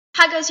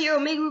Hi guys, here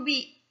Omega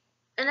Ruby,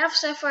 an Alpha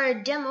Sapphire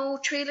demo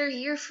trailer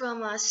here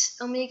from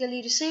Omega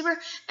Leader Saber,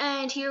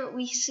 and here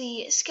we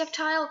see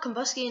Skeptile,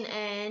 Combustion,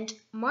 and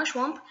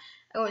Marshwamp.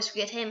 I always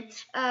forget him.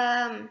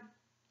 I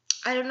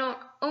don't know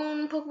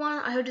own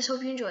Pokemon. I just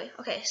hope you enjoy.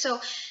 Okay,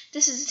 so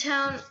this is the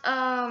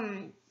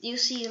town. You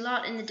see a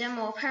lot in the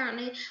demo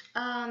apparently.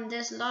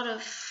 There's a lot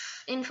of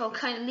info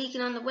kind of leaking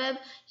on the web.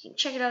 You can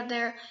check it out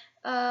there.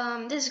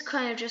 This is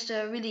kind of just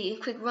a really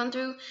quick run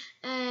through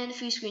and a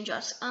few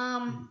screenshots.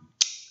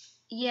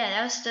 Yeah,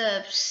 that was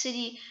the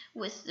city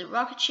with the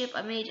rocket ship.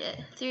 I made a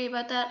theory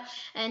about that.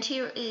 And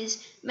here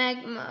is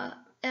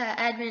Magma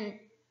admin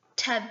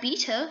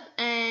Tabita,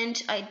 and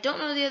I don't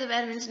know the other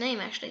admin's name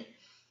actually.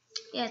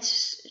 Yeah,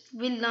 it's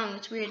really long.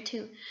 It's weird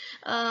too.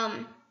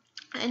 And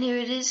here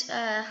it is.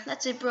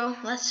 That's it, bro.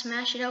 Let's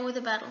smash it out with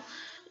a battle.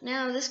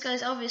 Now this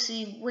guy's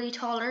obviously way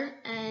taller,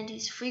 and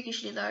he's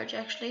freakishly large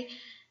actually,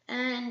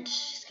 and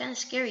it's kind of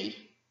scary.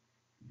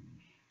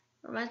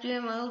 Reminds me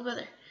of my old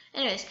brother.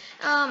 Anyways,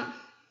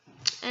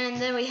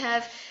 and then we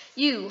have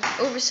you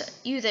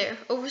there,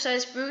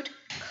 oversized brute,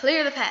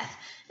 clear the path.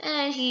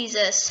 And he's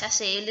a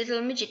sassy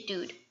little midget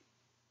dude.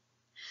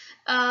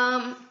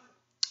 I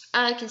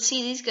can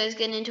see these guys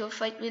getting into a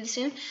fight really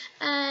soon,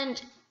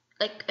 and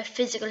like a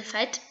physical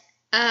fight.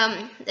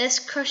 Let's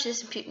crush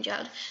this imputant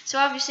child. So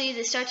obviously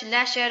they start to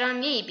lash out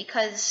on me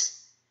because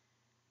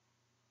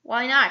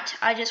why not?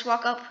 I just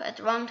walk up at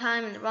the wrong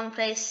time in the wrong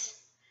place,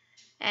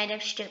 and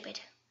I'm stupid.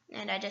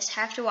 And I just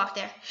have to walk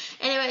there.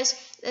 Anyways,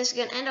 that's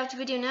gonna end off the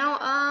video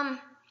now.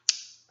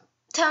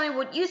 Tell me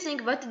what you think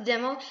about the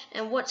demo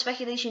and what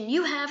speculation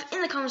you have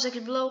in the comment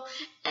section below.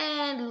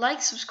 And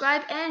like,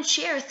 subscribe, and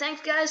share. Thanks,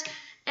 guys.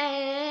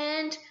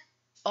 And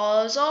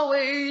as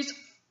always,